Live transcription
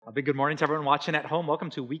A big good morning to everyone watching at home. Welcome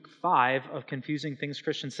to week 5 of Confusing Things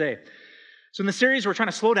Christians Say. So in the series, we're trying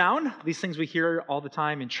to slow down these things we hear all the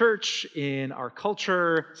time in church, in our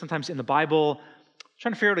culture, sometimes in the Bible,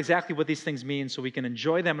 trying to figure out exactly what these things mean so we can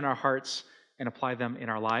enjoy them in our hearts and apply them in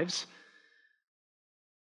our lives.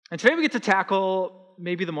 And today we get to tackle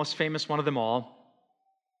maybe the most famous one of them all: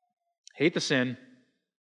 hate the sin,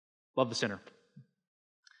 love the sinner.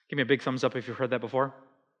 Give me a big thumbs up if you've heard that before.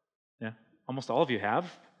 Yeah, almost all of you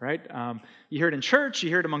have, right? You hear it in church, you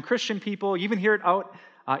hear it among Christian people, you even hear it out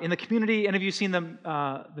in the community. Any of you seen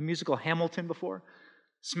the musical Hamilton before?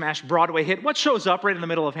 Smash Broadway hit. What shows up right in the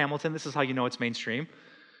middle of Hamilton? This is how you know it's mainstream.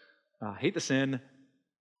 Hate the sin,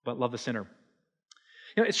 but love the sinner.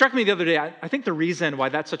 You know, it struck me the other day, I think the reason why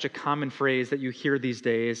that's such a common phrase that you hear these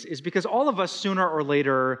days is because all of us, sooner or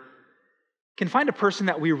later, can find a person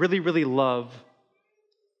that we really, really love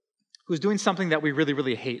who's doing something that we really,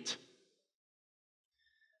 really hate.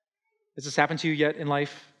 Has this happened to you yet in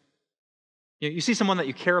life? You see someone that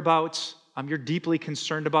you care about, you're deeply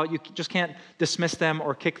concerned about, you just can't dismiss them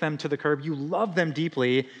or kick them to the curb. You love them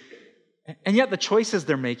deeply, and yet the choices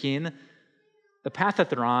they're making, the path that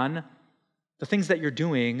they're on, the things that you're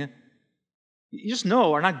doing, you just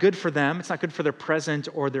know are not good for them. It's not good for their present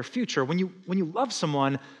or their future. When you love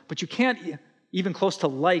someone, but you can't even close to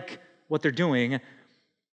like what they're doing,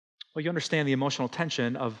 well, you understand the emotional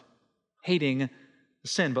tension of hating the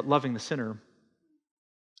sin, but loving the sinner.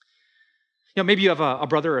 You know, maybe you have a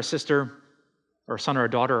brother or a sister, or a son or a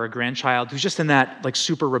daughter or a grandchild who's just in that like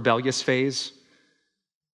super rebellious phase.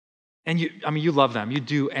 And you love them. You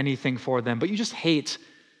do anything for them, but you just hate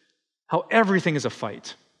how everything is a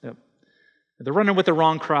fight. They're running with the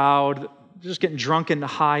wrong crowd. They're just getting drunk and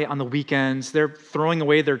high on the weekends. They're throwing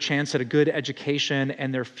away their chance at a good education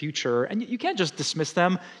and their future. And you can't just dismiss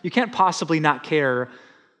them. You can't possibly not care.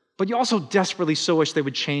 But you also desperately so wish they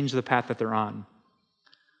would change the path that they're on.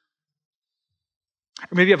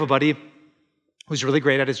 Or maybe you have a buddy who's really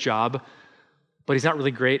great at his job, but he's not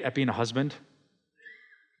really great at being a husband.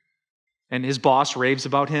 And his boss raves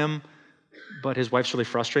about him, but his wife's really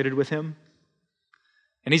frustrated with him.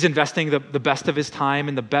 And he's investing the best of his time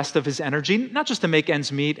and the best of his energy, not just to make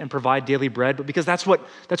ends meet and provide daily bread, but because that's what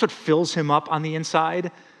fills him up on the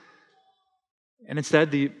inside. And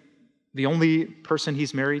instead, the only person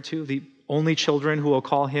he's married to, the only children who will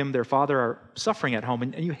call him their father, are suffering at home,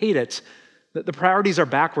 and you hate it. The priorities are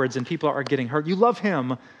backwards and people are getting hurt. You love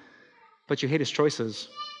him, but you hate his choices.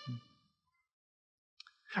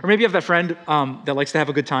 Or maybe you have that friend that likes to have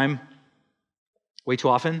a good time way too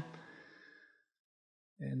often,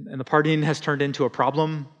 and the partying has turned into a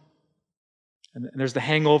problem, and there's the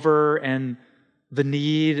hangover and the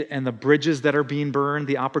need and the bridges that are being burned,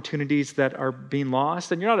 the opportunities that are being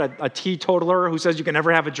lost. And you're not a teetotaler who says you can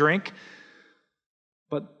never have a drink,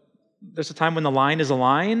 but there's a time when the line is a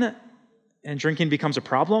line and drinking becomes a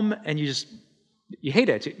problem, and you hate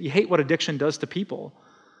it. You hate what addiction does to people.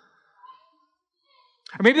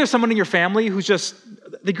 Or maybe there's someone in your family who's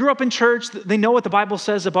they grew up in church, they know what the Bible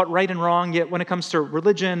says about right and wrong, yet when it comes to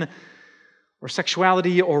religion or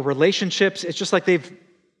sexuality or relationships, it's just like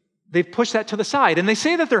they've pushed that to the side. And they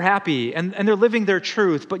say that they're happy and they're living their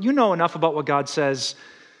truth, but you know enough about what God says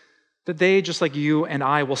that they, just like you and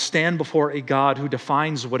I, will stand before a God who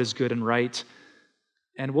defines what is good and right,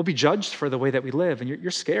 and will be judged for the way that we live. And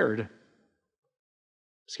you're scared.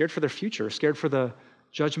 Scared for their future, scared for the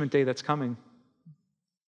judgment day that's coming.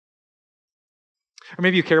 Or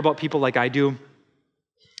maybe you care about people like I do, who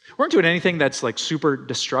aren't doing anything that's like super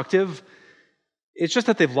destructive. It's just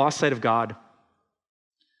that they've lost sight of God.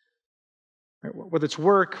 Whether it's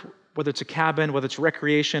work, whether it's a cabin, whether it's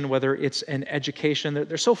recreation, whether it's an education,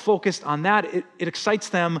 they're so focused on that, it excites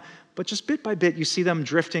them, but just bit by bit, you see them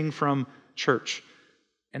drifting from church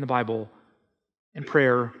and the Bible and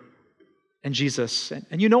prayer and Jesus.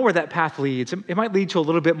 And you know where that path leads. It might lead to a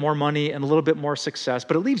little bit more money and a little bit more success,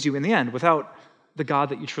 but it leaves you in the end without the God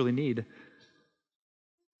that you truly need.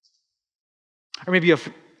 Or maybe you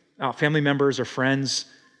have family members or friends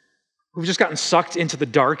who've just gotten sucked into the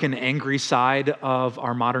dark and angry side of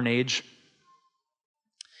our modern age.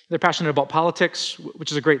 They're passionate about politics,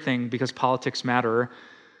 which is a great thing because politics matter,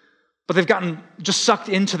 but they've gotten just sucked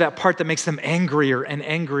into that part that makes them angrier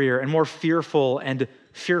and more fearful and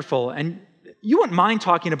fearful. And you wouldn't mind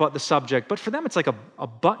talking about the subject, but for them it's like a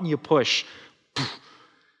button you push,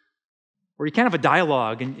 where you can't have a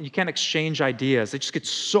dialogue and you can't exchange ideas. They just get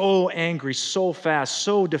so angry, so fast,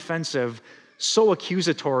 so defensive, so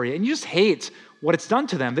accusatory, and you just hate what it's done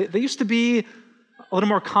to them. They used to be a little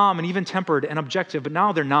more calm and even-tempered and objective, but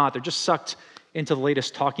now they're not. They're just sucked into the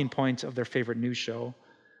latest talking point of their favorite news show.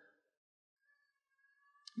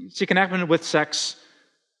 See, it can happen with sex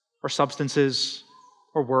or substances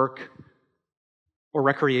or work or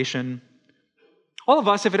recreation. All of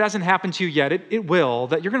us, if it hasn't happened to you yet, it will,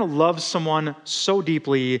 that you're going to love someone so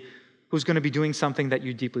deeply who's going to be doing something that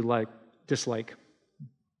you deeply dislike.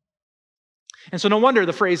 And so no wonder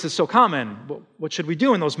the phrase is so common. What should we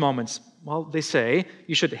do in those moments? Well, they say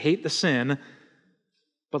you should hate the sin,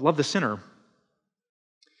 but love the sinner.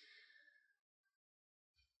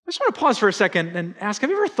 I just want to pause for a second and ask, have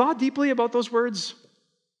you ever thought deeply about those words?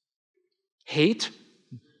 Hate?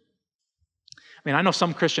 I mean, I know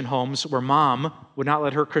some Christian homes where mom would not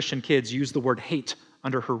let her Christian kids use the word hate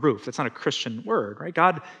under her roof. That's not a Christian word, right?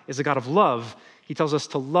 God is a God of love. He tells us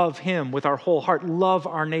to love Him with our whole heart, love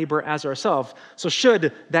our neighbor as ourselves. So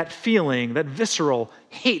should that feeling, that visceral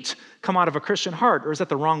hate come out of a Christian heart, or is that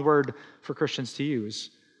the wrong word for Christians to use?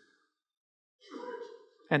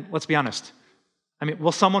 And let's be honest. I mean,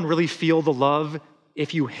 will someone really feel the love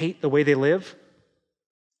if you hate the way they live?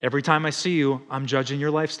 Every time I see you, I'm judging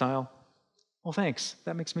your lifestyle. Well, thanks.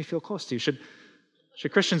 That makes me feel close to you.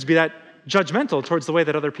 Should Christians be that judgmental towards the way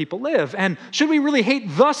that other people live? And should we really hate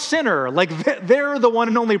the sinner? Like they're the one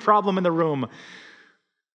and only problem in the room.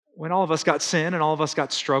 When all of us got sin and all of us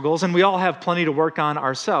got struggles and we all have plenty to work on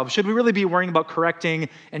ourselves, should we really be worrying about correcting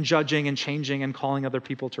and judging and changing and calling other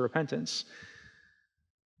people to repentance?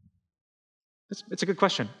 It's a good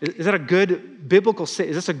question. Is that a good biblical, is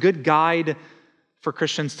this a good guide for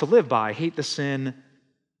Christians to live by? Hate the sin,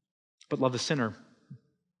 but love the sinner.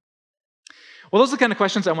 Well, those are the kind of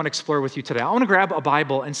questions I want to explore with you today. I want to grab a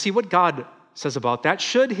Bible and see what God says about that.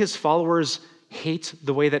 Should His followers hate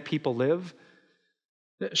the way that people live?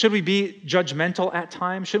 Should we be judgmental at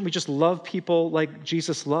times? Shouldn't we just love people like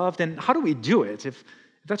Jesus loved? And how do we do it? If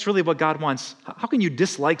that's really what God wants, how can you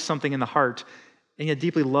dislike something in the heart and yet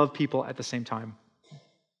deeply love people at the same time?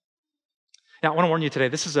 Now, I want to warn you today,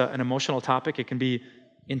 this is an emotional topic. It can be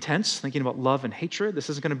intense, thinking about love and hatred. This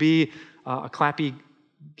isn't going to be a clappy,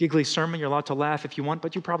 giggly sermon. You're allowed to laugh if you want,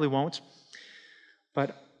 but you probably won't.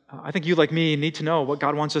 But I think you, like me, need to know what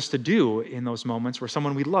God wants us to do in those moments where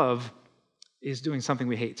someone we love is doing something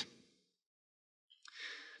we hate.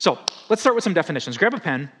 So let's start with some definitions. Grab a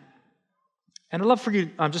pen, and I'd love for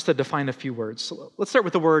you just to define a few words. So let's start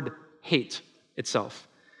with the word hate itself.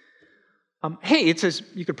 Hate, as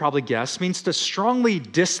you could probably guess, means to strongly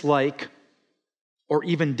dislike or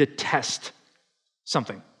even detest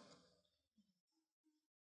something.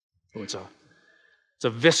 Oh, it's a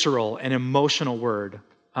visceral and emotional word.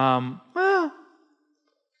 Well,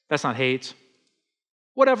 that's not hate.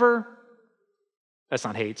 Whatever, that's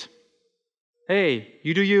not hate. Hey,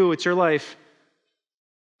 you do you, it's your life.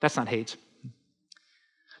 That's not hate.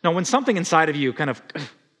 Now, when something inside of you kind of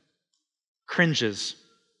cringes,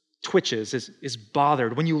 twitches, is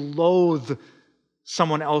bothered, when you loathe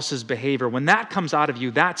someone else's behavior, when that comes out of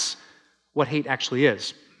you, that's what hate actually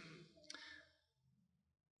is.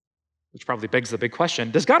 Which probably begs the big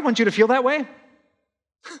question, does God want you to feel that way?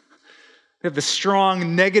 You have this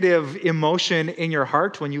strong negative emotion in your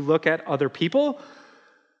heart when you look at other people?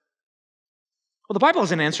 Well, the Bible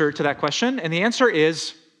has an answer to that question, and the answer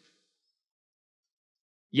is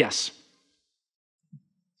yes.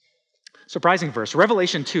 Surprising verse.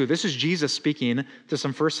 Revelation 2, this is Jesus speaking to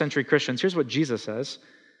some first century Christians. Here's what Jesus says.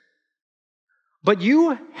 But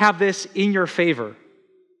you have this in your favor.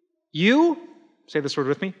 You, say this word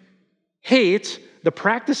with me, hate the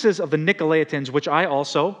practices of the Nicolaitans, which I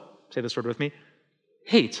also, say this word with me,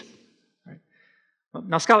 hate. Right.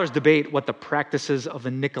 Now, scholars debate what the practices of the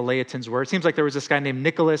Nicolaitans were. It seems like there was this guy named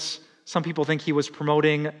Nicholas. Some people think he was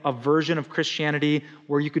promoting a version of Christianity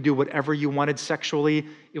where you could do whatever you wanted sexually.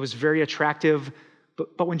 It was very attractive.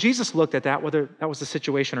 But when Jesus looked at that, whether that was the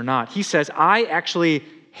situation or not, he says, I actually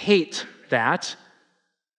hate that.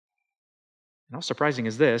 And how surprising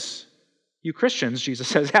is this? You Christians, Jesus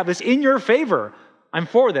says, have this in your favor. I'm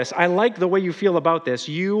for this. I like the way you feel about this.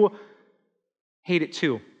 You hate it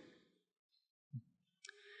too.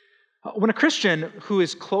 When a Christian who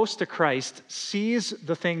is close to Christ sees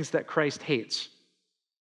the things that Christ hates,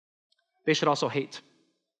 they should also hate.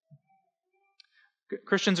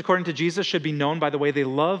 Christians, according to Jesus, should be known by the way they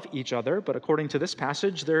love each other, but according to this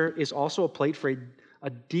passage, there is also a plate for a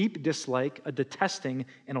deep dislike, a detesting,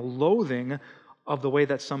 and a loathing of the way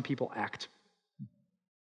that some people act.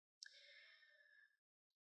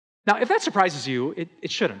 Now, if that surprises you, it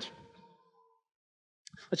shouldn't.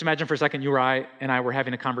 Let's imagine for a second you and I were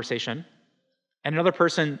having a conversation, and another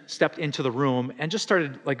person stepped into the room and just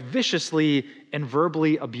started viciously and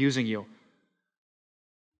verbally abusing you.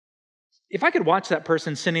 If I could watch that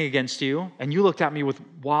person sinning against you, and you looked at me with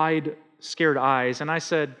wide, scared eyes, and I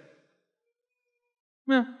said,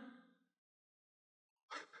 Yeah.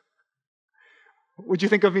 Would you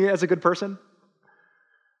think of me as a good person?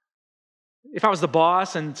 If I was the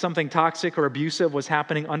boss and something toxic or abusive was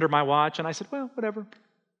happening under my watch and I said, well, whatever,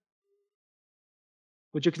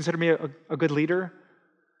 would you consider me a good leader?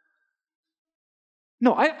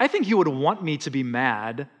 No, I think you would want me to be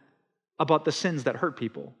mad about the sins that hurt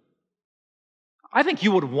people. I think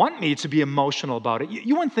you would want me to be emotional about it.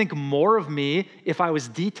 You wouldn't think more of me if I was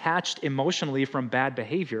detached emotionally from bad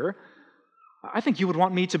behavior. I think you would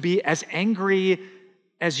want me to be as angry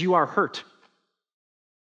as you are hurt.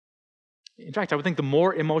 In fact, I would think the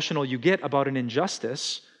more emotional you get about an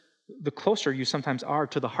injustice, the closer you sometimes are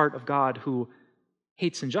to the heart of God who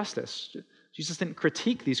hates injustice. Jesus didn't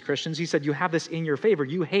critique these Christians. He said, you have this in your favor.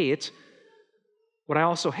 You hate what I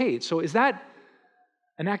also hate. So is that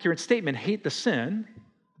an accurate statement? Hate the sin?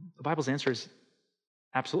 The Bible's answer is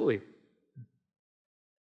absolutely.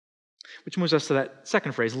 Which moves us to that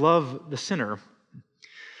second phrase, love the sinner.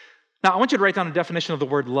 Now, I want you to write down a definition of the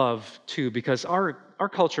word love, too, because our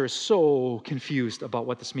culture is so confused about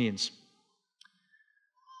what this means.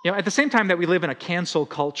 At the same time that we live in a cancel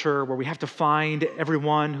culture where we have to find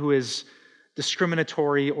everyone who is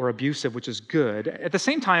discriminatory or abusive, which is good, at the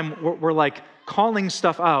same time, we're like calling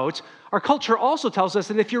stuff out. Our culture also tells us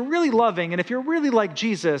that if you're really loving and if you're really like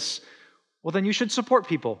Jesus, well, then you should support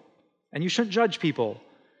people, and you shouldn't judge people,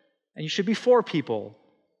 and you should be for people,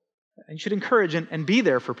 and you should encourage and be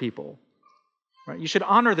there for people. Right? You should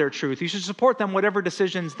honor their truth. You should support them, whatever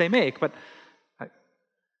decisions they make. But I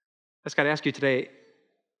just got to ask you today,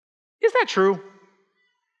 is that true?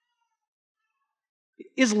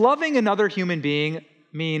 Is loving another human being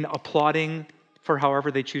mean applauding for however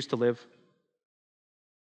they choose to live?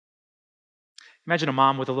 Imagine a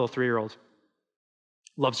mom with a little 3-year-old,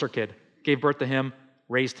 loves her kid, gave birth to him,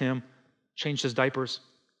 raised him, changed his diapers,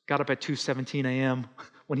 got up at 2:17 a.m.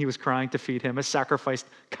 when he was crying to feed him, has sacrificed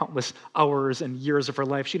countless hours and years of her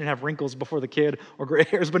life. She didn't have wrinkles before the kid or gray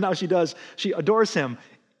hairs, but now she does. She adores him.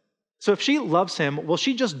 So if she loves him, will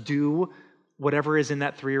she just do whatever is in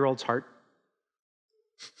that 3-year-old's heart?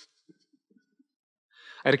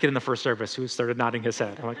 I had a kid in the first service who started nodding his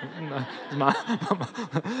head. I'm like,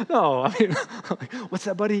 no, I mean, what's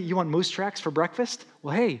that, buddy? You want moose tracks for breakfast?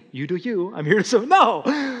 Well, hey, you do you. I'm here to serve. No,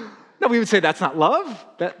 we would say that's not love.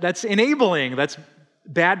 That's enabling. That's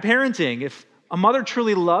bad parenting. If a mother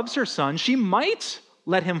truly loves her son, she might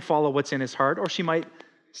let him follow what's in his heart, or she might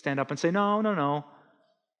stand up and say, no.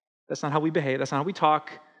 That's not how we behave. That's not how we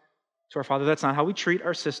talk to our father. That's not how we treat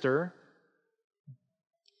our sister.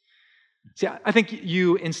 See, I think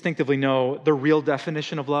you instinctively know the real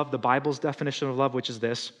definition of love, the Bible's definition of love, which is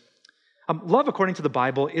this. Love, according to the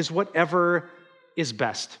Bible, is whatever is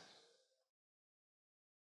best.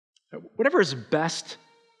 Whatever is best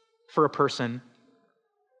for a person,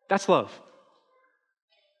 that's love.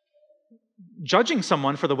 Judging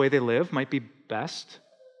someone for the way they live might be best.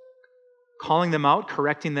 Calling them out,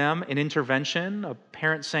 correcting them, an intervention, a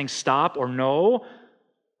parent saying stop or no,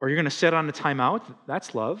 or you're going to sit on a timeout,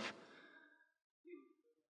 that's love.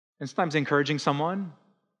 And sometimes encouraging someone,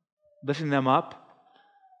 lifting them up,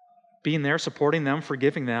 being there, supporting them,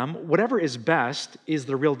 forgiving them, whatever is best is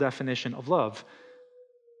the real definition of love.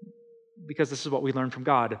 Because this is what we learn from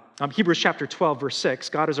God. Hebrews chapter 12, verse 6,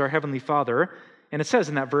 God is our heavenly Father, and it says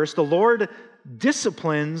in that verse, the Lord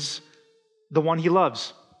disciplines the one he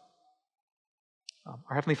loves.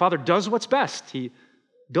 Our heavenly Father does what's best. He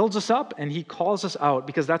builds us up and he calls us out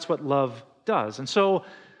because that's what love does. And so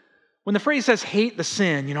when the phrase says hate the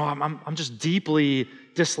sin, I'm just deeply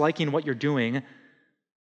disliking what you're doing,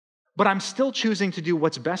 but I'm still choosing to do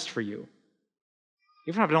what's best for you.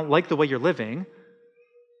 Even if I don't like the way you're living,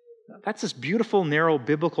 that's this beautiful, narrow,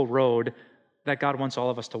 biblical road that God wants all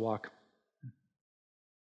of us to walk.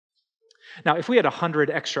 Now, if we had 100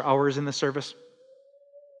 extra hours in the service,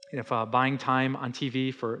 and if buying time on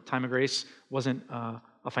TV for Time of Grace wasn't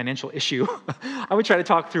a financial issue, I would try to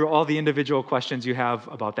talk through all the individual questions you have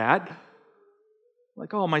about that.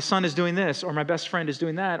 Like, oh, my son is doing this, or my best friend is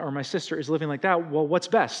doing that, or my sister is living like that. Well, what's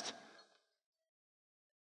best?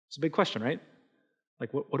 It's a big question, right?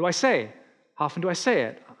 Like, what do I say? How often do I say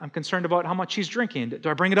it? I'm concerned about how much she's drinking. Do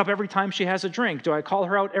I bring it up every time she has a drink? Do I call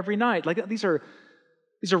her out every night? Like, these are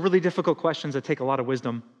really difficult questions that take a lot of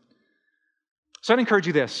wisdom. So I'd encourage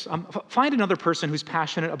you this. Find another person who's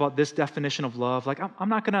passionate about this definition of love. Like, I'm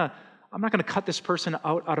not gonna cut this person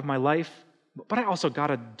out of my life, but I also got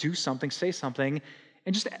to do something, say something,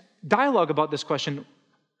 and just dialogue about this question,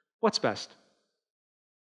 what's best?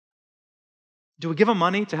 Do we give them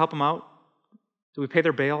money to help them out? Do we pay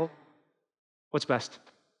their bail? What's best?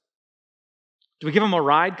 Do we give him a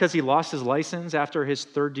ride because he lost his license after his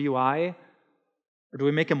third DUI? Or do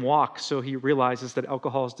we make him walk so he realizes that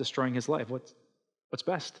alcohol is destroying his life? What's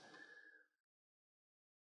best?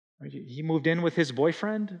 He moved in with his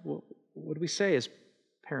boyfriend. What do we say as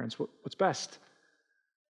parents? What's best?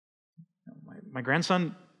 My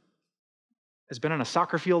grandson has been on a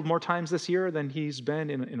soccer field more times this year than he's been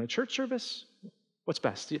in a church service. What's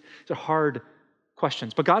best? These are hard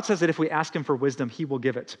questions. But God says that if we ask him for wisdom, he will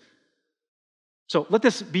give it. So let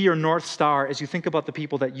this be your North Star as you think about the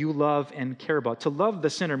people that you love and care about. To love the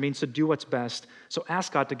sinner means to do what's best. So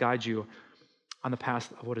ask God to guide you on the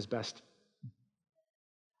path of what is best.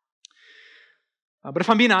 But if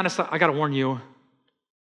I'm being honest, I got to warn you,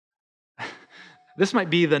 this might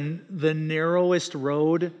be the narrowest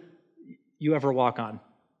road you ever walk on.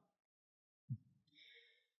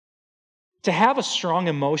 To have a strong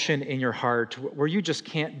emotion in your heart where you just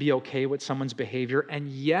can't be okay with someone's behavior and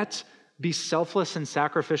yet be selfless and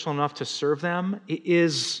sacrificial enough to serve them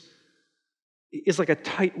is like a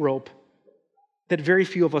tightrope that very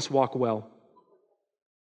few of us walk well.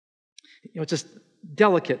 It's just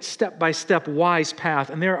delicate, step-by-step, wise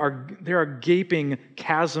path, and there are gaping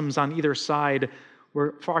chasms on either side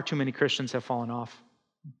where far too many Christians have fallen off.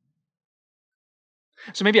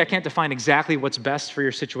 So maybe I can't define exactly what's best for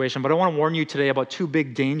your situation, but I want to warn you today about two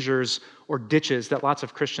big dangers or ditches that lots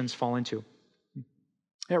of Christians fall into.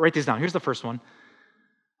 Yeah, write these down. Here's the first one.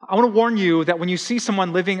 I want to warn you that when you see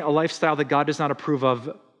someone living a lifestyle that God does not approve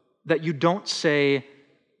of, that you don't say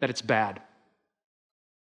that it's bad.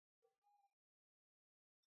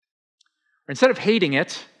 Instead of hating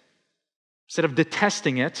it, instead of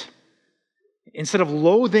detesting it, instead of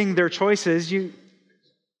loathing their choices, you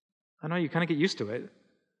kind of get used to it.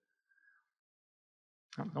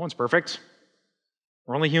 No one's perfect.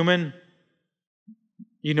 We're only human.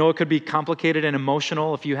 You know it could be complicated and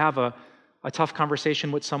emotional if you have a tough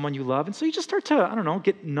conversation with someone you love. And so you just start to,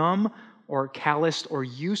 get numb or calloused or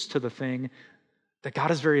used to the thing that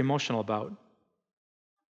God is very emotional about.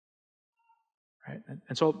 Right?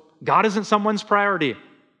 And so God isn't someone's priority.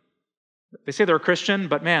 They say they're a Christian,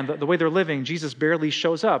 but man, the way they're living, Jesus barely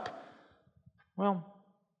shows up. Well,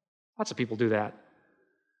 lots of people do that.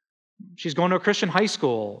 She's going to a Christian high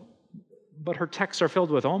school, but her texts are filled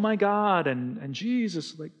with, oh my God, and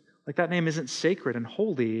Jesus, like that name isn't sacred and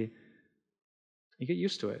holy. You get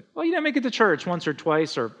used to it. Well, you didn't make it to church once or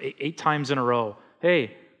twice or eight times in a row.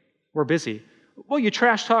 Hey, we're busy. Well, you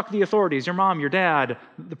trash talk the authorities, your mom, your dad,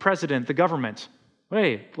 the president, the government.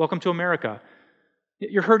 Hey, welcome to America.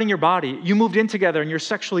 You're hurting your body. You moved in together and you're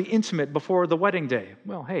sexually intimate before the wedding day.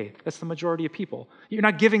 Well, hey, that's the majority of people. You're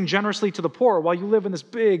not giving generously to the poor while you live in this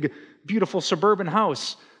big, beautiful suburban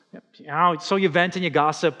house. So you vent and you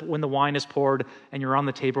gossip when the wine is poured and you're on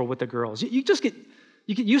the table with the girls. You get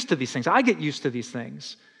used to these things. I get used to these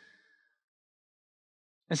things.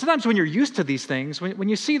 And sometimes when you're used to these things, when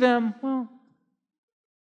you see them, well,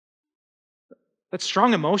 that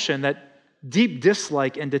strong emotion, that deep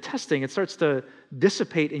dislike and detesting, it starts to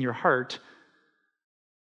dissipate in your heart.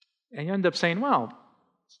 And you end up saying, well,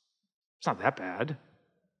 it's not that bad.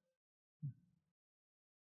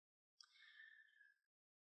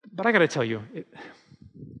 But I got to tell you,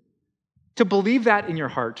 to believe that in your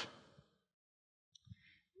heart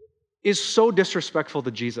is so disrespectful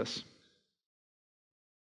to Jesus.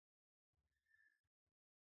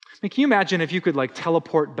 Can you imagine if you could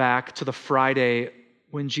teleport back to the Friday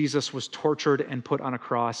when Jesus was tortured and put on a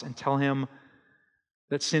cross and tell him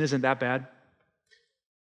that sin isn't that bad?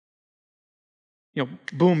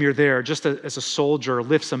 Boom, you're there just as a soldier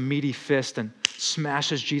lifts a meaty fist and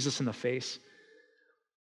smashes Jesus in the face.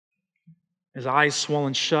 His eyes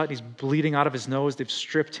swollen shut. He's bleeding out of his nose. They've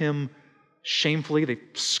stripped him shamefully. They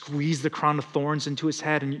squeezed the crown of thorns into his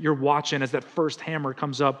head, and you're watching as that first hammer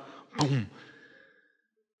comes up, boom,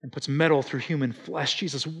 and puts metal through human flesh.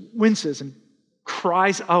 Jesus winces and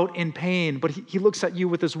cries out in pain, but he looks at you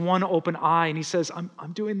with his one open eye, and he says,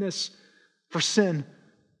 I'm doing this for sin.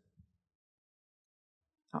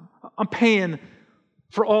 I'm paying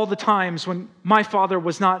for all the times when my Father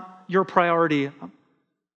was not your priority.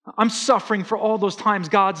 I'm suffering for all those times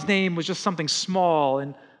God's name was just something small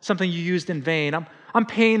and something you used in vain. I'm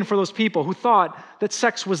paying for those people who thought that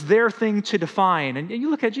sex was their thing to define. And you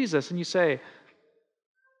look at Jesus and you say,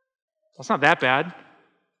 well, it's not that bad.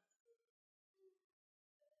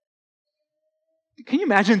 Can you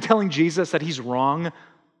imagine telling Jesus that he's wrong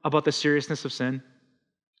about the seriousness of sin?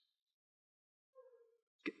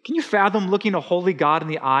 Can you fathom looking a holy God in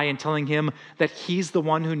the eye and telling him that he's the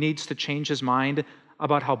one who needs to change his mind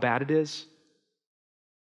about how bad it is?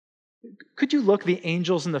 Could you look the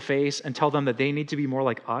angels in the face and tell them that they need to be more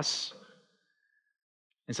like us?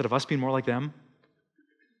 instead of us being more like them?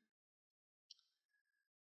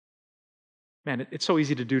 Man, it's so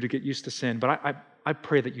easy to do to get used to sin, but I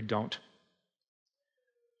pray that you don't.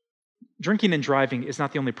 Drinking and driving is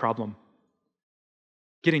not the only problem.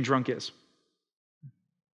 Getting drunk is.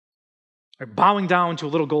 Bowing down to a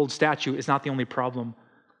little gold statue is not the only problem.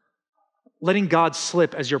 Letting God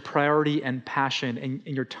slip as your priority and passion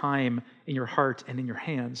in your time, in your heart, and in your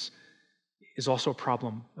hands is also a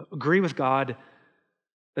problem. Agree with God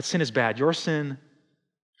that sin is bad. Your sin,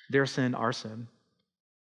 their sin, our sin.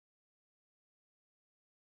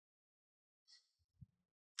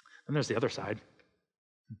 And there's the other side.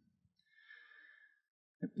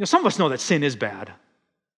 Some of us know that sin is bad.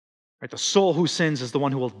 Right? The soul who sins is the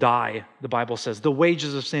one who will die, the Bible says. The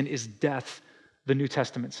wages of sin is death, the New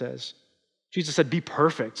Testament says. Jesus said, be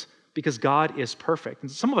perfect, because God is perfect.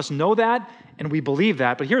 And some of us know that, and we believe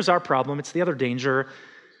that, but here's our problem. It's the other danger,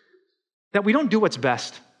 that we don't do what's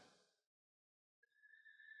best.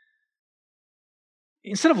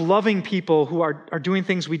 Instead of loving people who are doing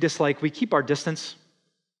things we dislike, we keep our distance,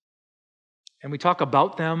 and we talk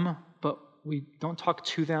about them, but we don't talk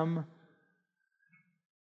to them.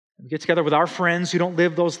 We get together with our friends who don't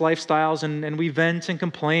live those lifestyles, and we vent and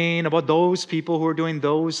complain about those people who are doing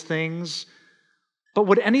those things. But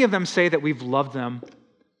would any of them say that we've loved them,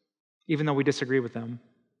 even though we disagree with them?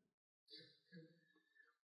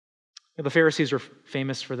 The Pharisees were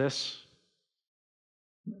famous for this.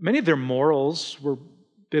 Many of their morals were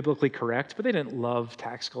biblically correct, but they didn't love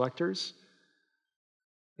tax collectors.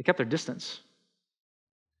 They kept their distance.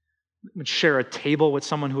 They would share a table with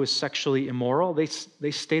someone who was sexually immoral.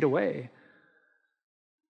 They stayed away.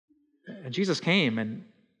 And Jesus came, and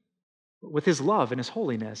with his love and his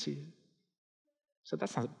holiness, he said,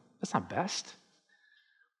 that's not best.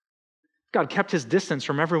 God kept his distance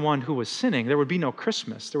from everyone who was sinning. There would be no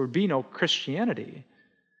Christmas. There would be no Christianity.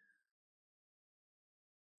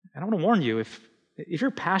 And I want to warn you, if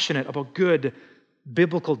you're passionate about good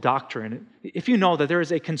biblical doctrine, if you know that there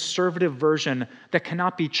is a conservative version that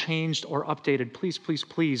cannot be changed or updated, please, please,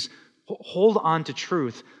 please hold on to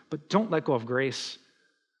truth, but don't let go of grace.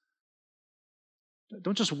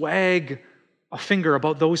 Don't just wag a finger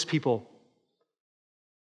about those people.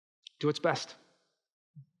 Do what's best.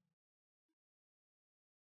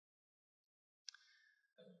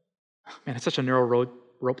 Man, it's such a narrow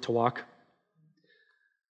rope to walk.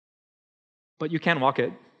 But you can walk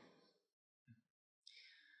it.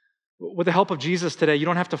 With the help of Jesus today, you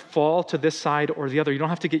don't have to fall to this side or the other. You don't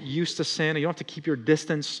have to get used to sin. You don't have to keep your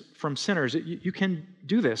distance from sinners. You can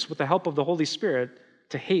do this with the help of the Holy Spirit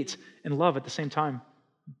to hate and love at the same time.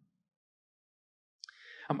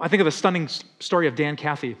 I think of the stunning story of Dan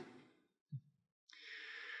Cathy.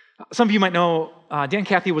 Some of you might know Dan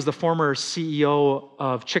Cathy was the former CEO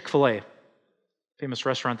of Chick-fil-A, famous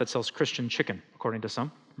restaurant that sells Christian chicken, according to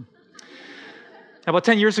some. About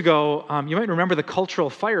 10 years ago, you might remember the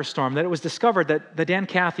cultural firestorm, that it was discovered that Dan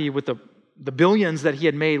Cathy, with the billions that he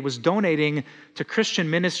had made, was donating to Christian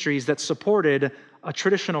ministries that supported a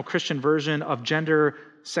traditional Christian version of gender,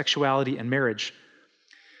 sexuality, and marriage.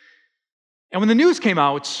 And when the news came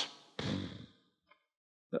out,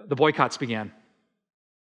 the boycotts began.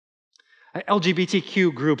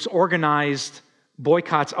 LGBTQ groups organized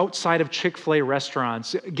boycotts outside of Chick-fil-A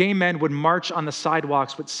restaurants. Gay men would march on the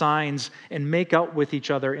sidewalks with signs and make out with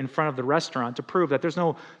each other in front of the restaurant to prove that there's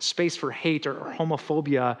no space for hate or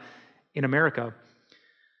homophobia in America.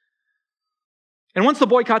 And once the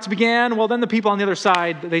boycotts began, well, then the people on the other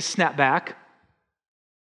side, they snapped back.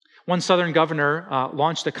 One southern governor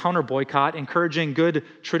launched a counter-boycott, encouraging good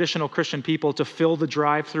traditional Christian people to fill the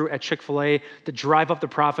drive-thru at Chick-fil-A, to drive up the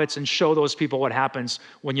profits and show those people what happens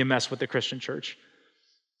when you mess with the Christian church.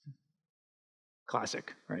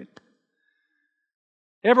 Classic, right?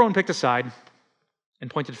 Everyone picked a side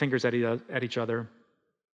and pointed fingers at each other.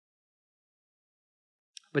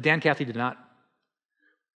 But Dan Cathy did not.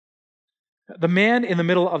 The man in the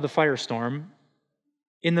middle of the firestorm,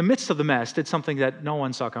 in the midst of the mess, did something that no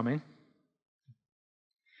one saw coming.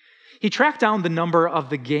 He tracked down the number of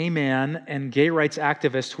the gay man and gay rights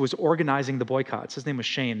activist who was organizing the boycotts. His name was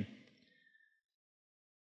Shane.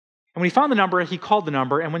 And when he found the number, he called the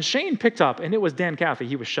number, and when Shane picked up, and it was Dan Cathy,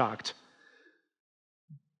 he was shocked.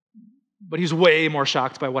 But he was way more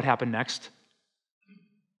shocked by what happened next.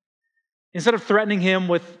 Instead of threatening him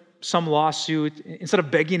with some lawsuit, instead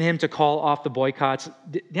of begging him to call off the boycotts,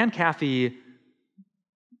 Dan Cathy,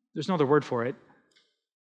 there's no other word for it,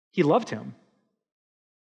 he loved him.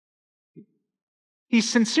 He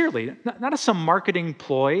sincerely, not as some marketing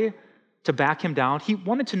ploy to back him down, he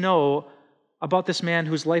wanted to know about this man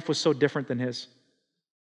whose life was so different than his.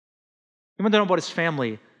 He wanted to know about his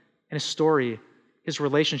family and his story, his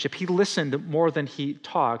relationship. He listened more than he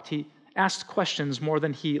talked. He asked questions more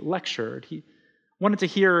than he lectured. He wanted to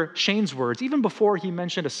hear Shane's words, even before he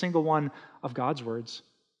mentioned a single one of God's words.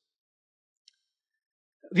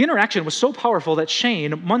 The interaction was so powerful that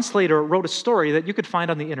Shane, months later, wrote a story that you could find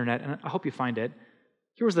on the internet, and I hope you find it.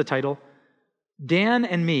 Here was the title, Dan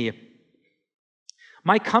and Me,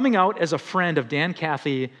 My Coming Out as a Friend of Dan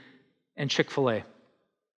Cathy and Chick-fil-A.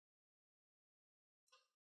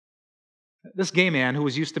 This gay man, who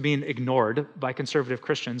was used to being ignored by conservative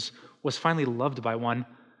Christians, was finally loved by one.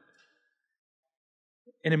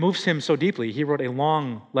 And it moves him so deeply. He wrote a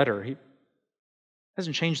long letter. He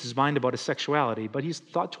hasn't changed his mind about his sexuality, but he's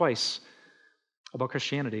thought twice about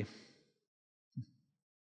Christianity.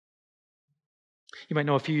 You might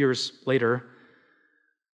know a few years later,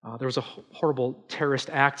 there was a horrible terrorist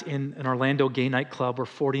act in an Orlando gay nightclub where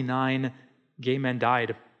 49 gay men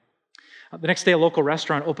died. The next day, a local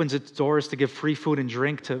restaurant opens its doors to give free food and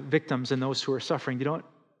drink to victims and those who are suffering. Do you know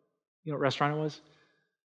what restaurant it was?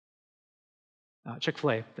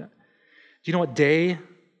 Chick-fil-A. Do you know what day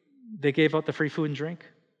they gave out the free food and drink?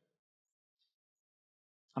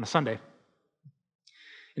 On a Sunday.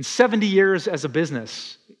 In 70 years as a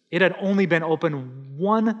business, it had only been open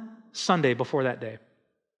one Sunday before that day.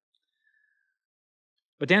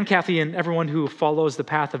 But Dan Cathy and everyone who follows the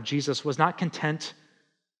path of Jesus was not content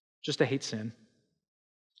just to hate sin.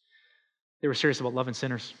 They were serious about loving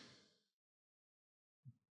sinners.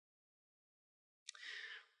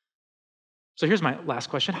 So here's my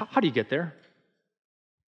last question. How do you get there?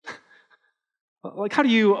 How do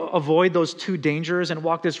you avoid those two dangers and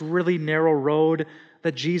walk this really narrow road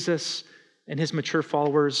that Jesus and his mature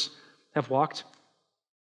followers have walked?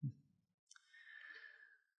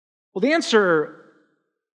 Well, the answer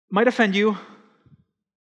might offend you,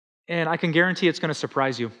 and I can guarantee it's going to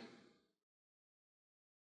surprise you.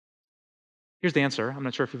 Here's the answer. I'm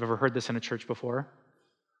not sure if you've ever heard this in a church before.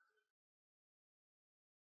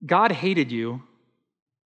 God hated you,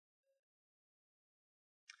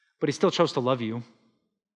 but he still chose to love you.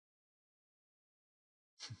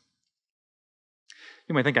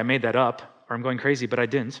 You might think I made that up or I'm going crazy, but I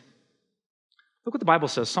didn't. Look what the Bible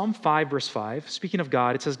says. Psalm 5, verse 5, speaking of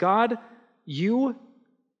God, it says, God, you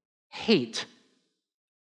hate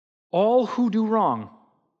all who do wrong.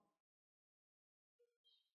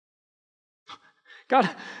 God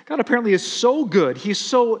apparently is so good. He's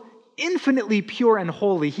so infinitely pure and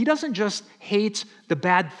holy. He doesn't just hate the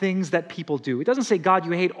bad things that people do. It doesn't say, God,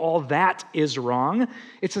 you hate all that is wrong.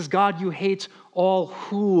 It says, God, you hate all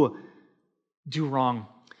who do wrong.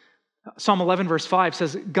 Psalm 11, verse 5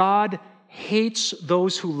 says, God hates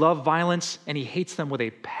those who love violence, and he hates them with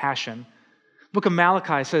a passion. The book of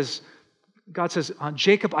Malachi says, God says,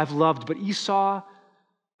 Jacob I've loved, but Esau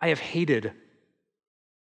I have hated.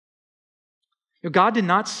 God did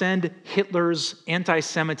not send Hitler's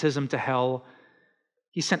anti-Semitism to hell.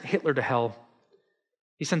 He sent Hitler to hell.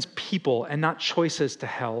 He sends people and not choices to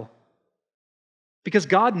hell. Because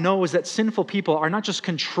God knows that sinful people are not just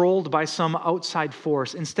controlled by some outside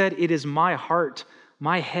force. Instead, it is my heart,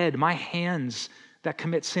 my head, my hands that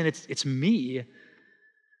commit sin. It's me.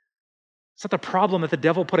 It's not the problem that the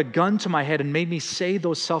devil put a gun to my head and made me say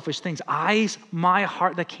those selfish things. My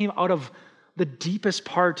heart that came out of the deepest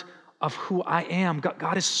part of who I am.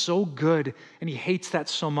 God is so good, and he hates that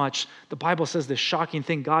so much. The Bible says this shocking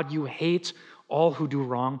thing, God, you hate all who do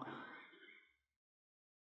wrong.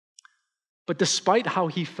 But despite how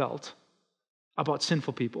he felt about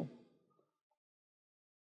sinful people,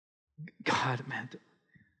 God, man,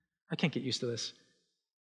 I can't get used to this.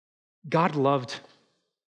 God loved,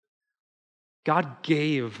 God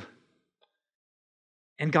gave,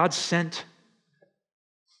 and God sent.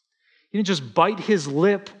 He didn't just bite his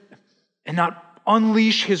lip and not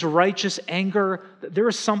unleash his righteous anger. There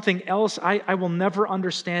is something else I will never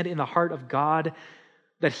understand in the heart of God,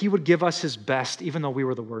 that he would give us his best even though we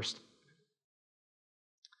were the worst.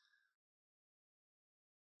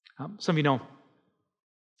 Some of you know,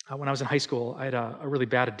 when I was in high school, I had a really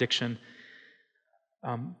bad addiction.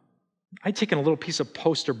 I'd taken a little piece of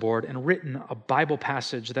poster board and written a Bible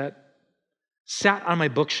passage that sat on my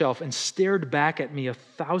bookshelf and stared back at me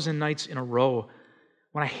 1,000 nights in a row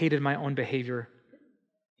when I hated my own behavior.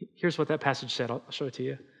 Here's what that passage said. I'll show it to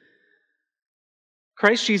you.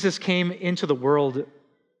 Christ Jesus came into the world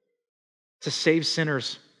to save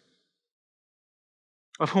sinners,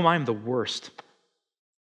 of whom I am the worst.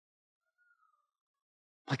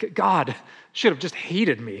 Like, God should have just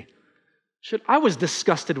hated me. I was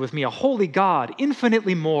disgusted with me, a holy God,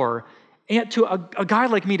 infinitely more. And to a guy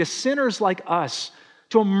like me, to sinners like us,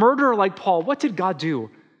 to a murderer like Paul, what did God do?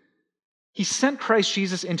 He sent Christ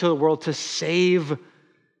Jesus into the world to save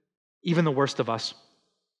even the worst of us.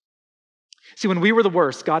 See, when we were the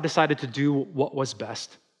worst, God decided to do what was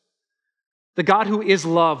best. The God who is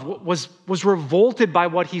love was revolted by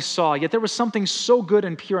what he saw, yet there was something so good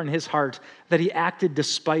and pure in his heart that he acted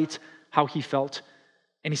despite how he felt,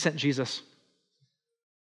 and he sent Jesus.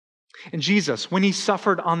 And Jesus, when he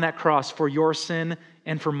suffered on that cross for your sin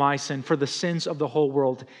and for my sin, for the sins of the whole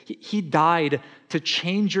world, he died to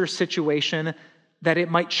change your situation that it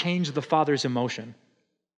might change the Father's emotion.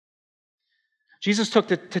 Jesus took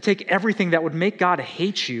to take everything that would make God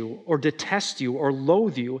hate you or detest you or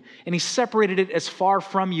loathe you, and he separated it as far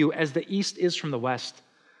from you as the east is from the west.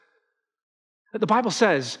 The Bible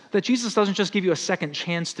says that Jesus doesn't just give you a second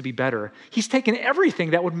chance to be better. He's taken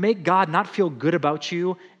everything that would make God not feel good about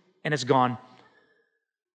you, and it's gone.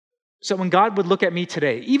 So when God would look at me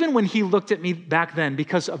today, even when he looked at me back then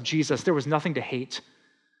because of Jesus, there was nothing to hate.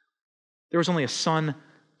 There was only a son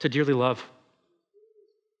to dearly love.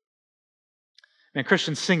 Man,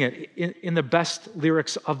 Christians sing it in the best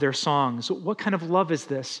lyrics of their songs. What kind of love is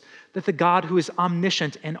this? That the God who is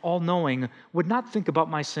omniscient and all-knowing would not think about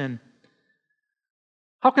my sin.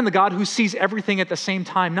 How can the God who sees everything at the same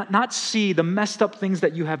time not see the messed up things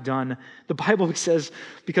that you have done? The Bible says,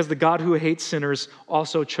 because the God who hates sinners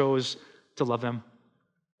also chose to love them.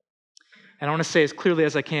 And I want to say as clearly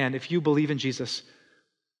as I can, if you believe in Jesus,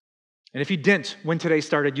 and if you didn't when today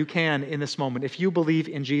started, you can in this moment. If you believe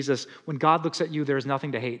in Jesus, when God looks at you, there is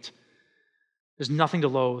nothing to hate. There's nothing to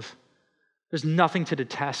loathe. There's nothing to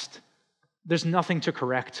detest. There's nothing to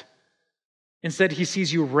correct. Instead, he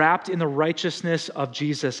sees you wrapped in the righteousness of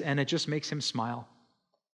Jesus, and it just makes him smile.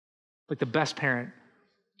 Like the best parent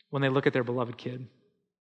when they look at their beloved kid.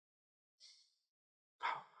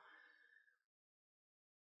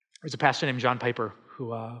 There's a pastor named John Piper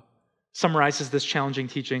who summarizes this challenging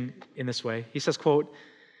teaching in this way. He says, quote,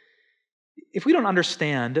 "If we don't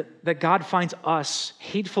understand that God finds us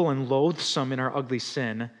hateful and loathsome in our ugly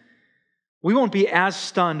sin, we won't be as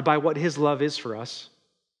stunned by what his love is for us.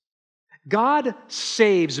 God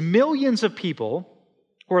saves millions of people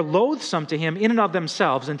who are loathsome to him in and of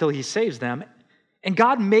themselves until he saves them, and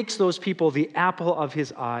God makes those people the apple of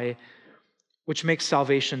his eye, which makes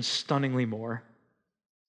salvation stunningly more."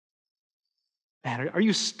 Man, are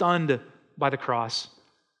you stunned by the cross?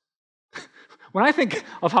 When I think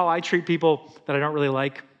of how I treat people that I don't really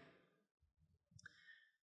like,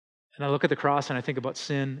 and I look at the cross and I think about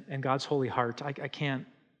sin and God's holy heart,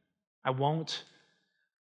 I won't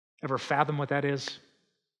ever fathom what that is,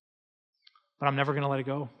 but I'm never going to let it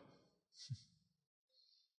go.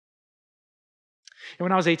 And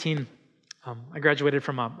when I was 18, I graduated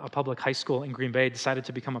from a public high school in Green Bay, decided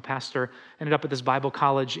to become a pastor, ended up at this Bible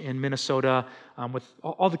college in Minnesota with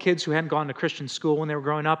all the kids who hadn't gone to Christian school when they were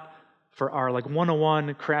growing up for our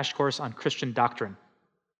 101 crash course on Christian doctrine.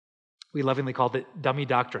 We lovingly called it dummy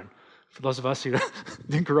doctrine, for those of us who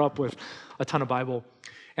didn't grow up with a ton of Bible.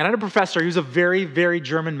 And I had a professor, he was a very, very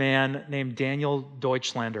German man named Daniel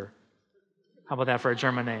Deutschlander. How about that for a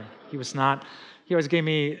German name? He always gave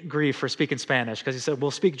me grief for speaking Spanish because he said,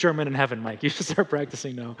 "We'll speak German in heaven, Mike. You should start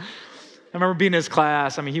practicing now." I remember being in his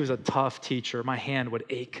class. He was a tough teacher. My hand would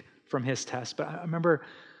ache from his test. But I remember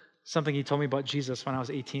something he told me about Jesus when I was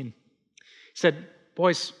 18. He said,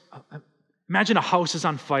 "Boys, imagine a house is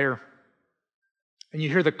on fire and you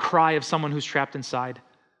hear the cry of someone who's trapped inside.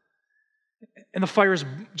 And the fire is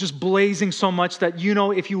just blazing so much that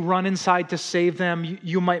if you run inside to save them,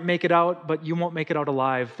 you might make it out, but you won't make it out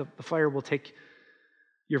alive. The fire will take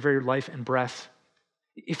your very life and breath.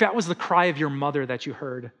 If that was the cry of your mother that you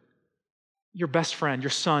heard, your best friend, your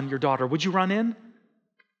son, your daughter, would you run in?"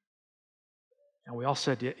 And we all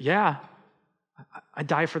said, "Yeah, I'd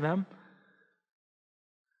die for them."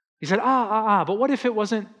 He said, but what if it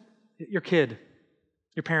wasn't your kid,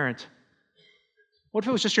 your parent? What if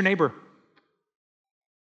it was just your neighbor?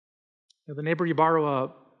 The neighbor you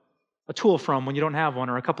borrow a tool from when you don't have one,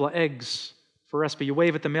 or a couple of eggs for recipe. You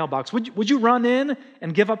wave at the mailbox. Would you run in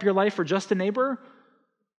and give up your life for just a neighbor?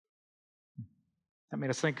 That made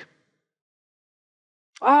us think.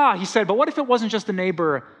 He said, but what if it wasn't just a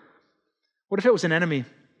neighbor? What if it was an enemy?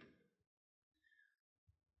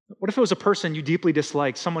 What if it was a person you deeply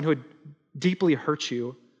disliked, someone who had deeply hurt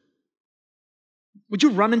you? Would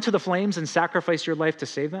you run into the flames and sacrifice your life to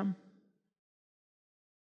save them?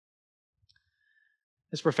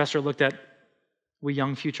 This professor looked at we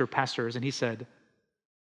young future pastors and he said,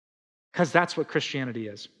 because that's what Christianity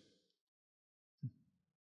is.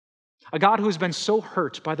 A God who has been so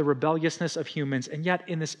hurt by the rebelliousness of humans, and yet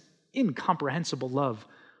in this incomprehensible love,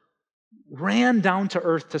 ran down to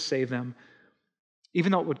earth to save them.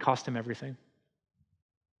 even though it would cost him everything.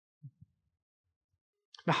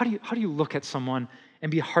 Now, how do you look at someone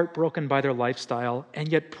and be heartbroken by their lifestyle and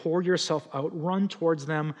yet pour yourself out, run towards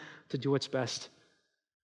them to do what's best?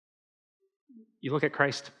 You look at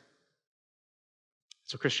Christ.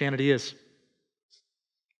 That's what Christianity is.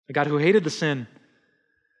 A God who hated the sin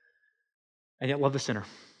and yet loved the sinner.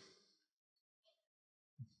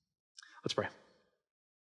 Let's pray.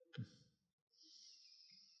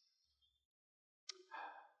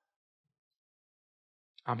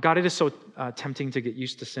 God, it is so tempting to get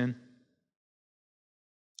used to sin.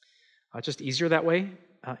 Just easier that way,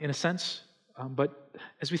 in a sense. But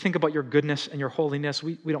as we think about your goodness and your holiness,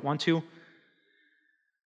 we don't want to.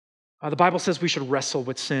 The Bible says we should wrestle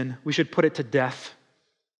with sin. We should put it to death.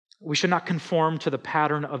 We should not conform to the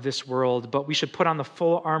pattern of this world, but we should put on the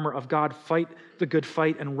full armor of God, fight the good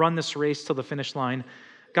fight, and run this race till the finish line.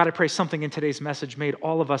 God, I pray something in today's message made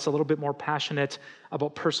all of us a little bit more passionate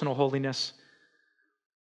about personal holiness.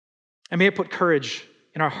 And may it put courage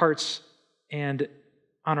in our hearts and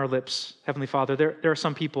on our lips. Heavenly Father, there are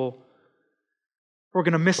some people who are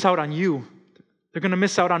going to miss out on you. They're going to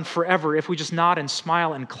miss out on forever if we just nod and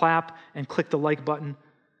smile and clap and click the like button.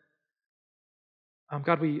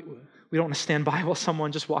 God, we don't want to stand by while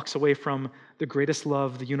someone just walks away from the greatest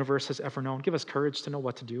love the universe has ever known. Give us courage to know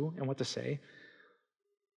what to do and what to say.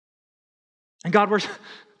 And God, we're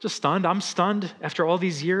just stunned. I'm stunned after all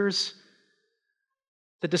these years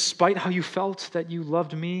that despite how you felt that you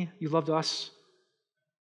loved me, you loved us.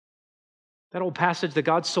 That old passage that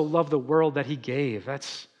God so loved the world that he gave,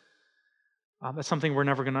 that's something we're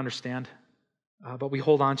never going to understand. But we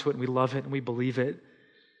hold on to it and we love it and we believe it.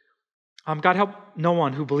 God, help no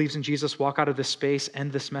one who believes in Jesus walk out of this space,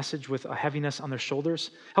 end this message with a heaviness on their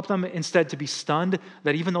shoulders. Help them instead to be stunned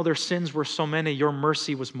that even though their sins were so many, your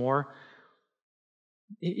mercy was more.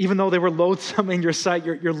 Even though they were loathsome in your sight,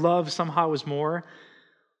 your love somehow was more.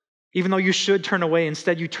 Even though you should turn away,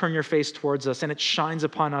 instead you turn your face towards us and it shines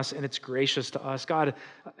upon us and it's gracious to us. God,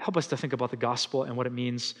 help us to think about the gospel and what it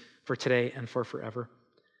means for today and for forever.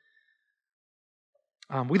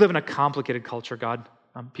 We live in a complicated culture, God.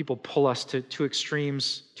 People pull us to two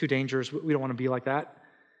extremes, two dangers. We don't want to be like that.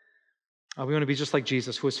 We want to be just like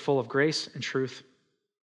Jesus, who is full of grace and truth,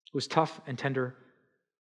 who is tough and tender,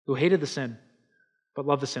 who hated the sin, but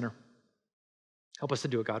loved the sinner. Help us to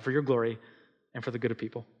do it, God, for your glory and for the good of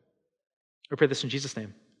people. We pray this in Jesus'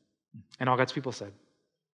 name. And all God's people said,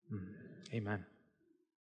 amen.